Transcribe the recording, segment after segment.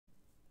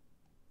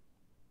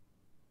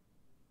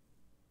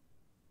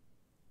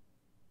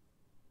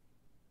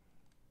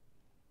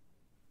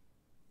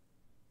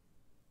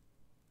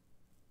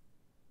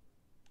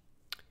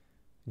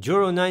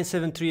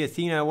Joro973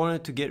 Athene, I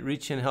wanted to get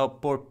rich and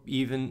help poor,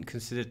 even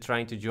considered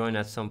trying to join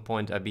at some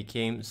point. I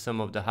became some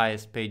of the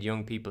highest paid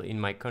young people in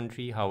my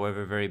country.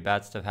 However, very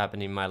bad stuff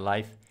happened in my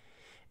life.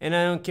 And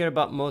I don't care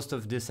about most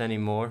of this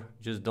anymore.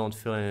 Just don't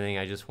feel anything.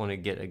 I just want to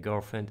get a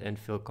girlfriend and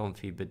feel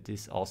comfy, but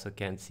this also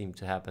can't seem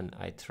to happen.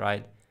 I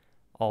tried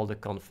all the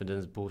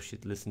confidence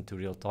bullshit, listened to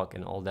real talk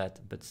and all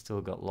that, but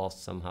still got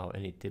lost somehow.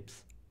 Any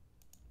tips?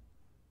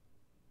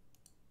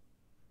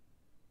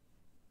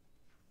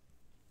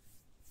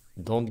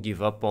 Don't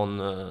give up on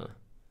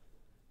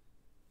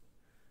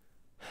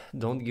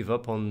don't give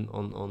up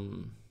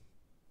on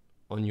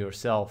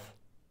yourself,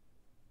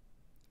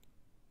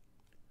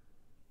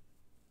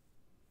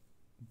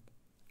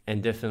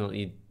 and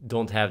definitely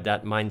don't have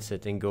that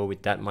mindset and go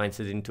with that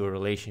mindset into a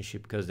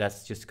relationship, because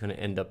that's just gonna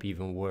end up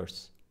even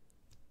worse.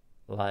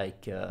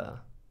 Like yeah,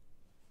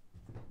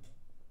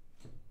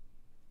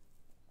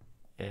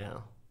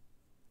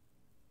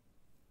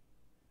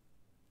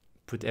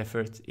 put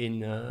effort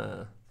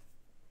in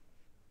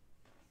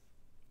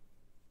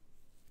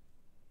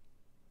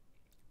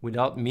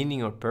without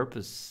meaning or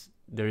purpose,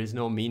 there is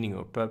no meaning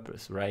or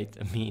purpose, right?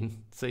 I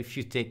mean, so if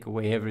you take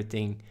away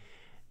everything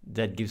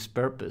that gives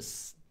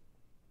purpose,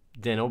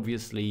 then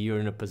obviously you're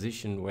in a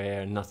position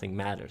where nothing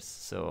matters.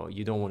 So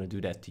you don't want to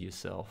do that to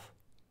yourself.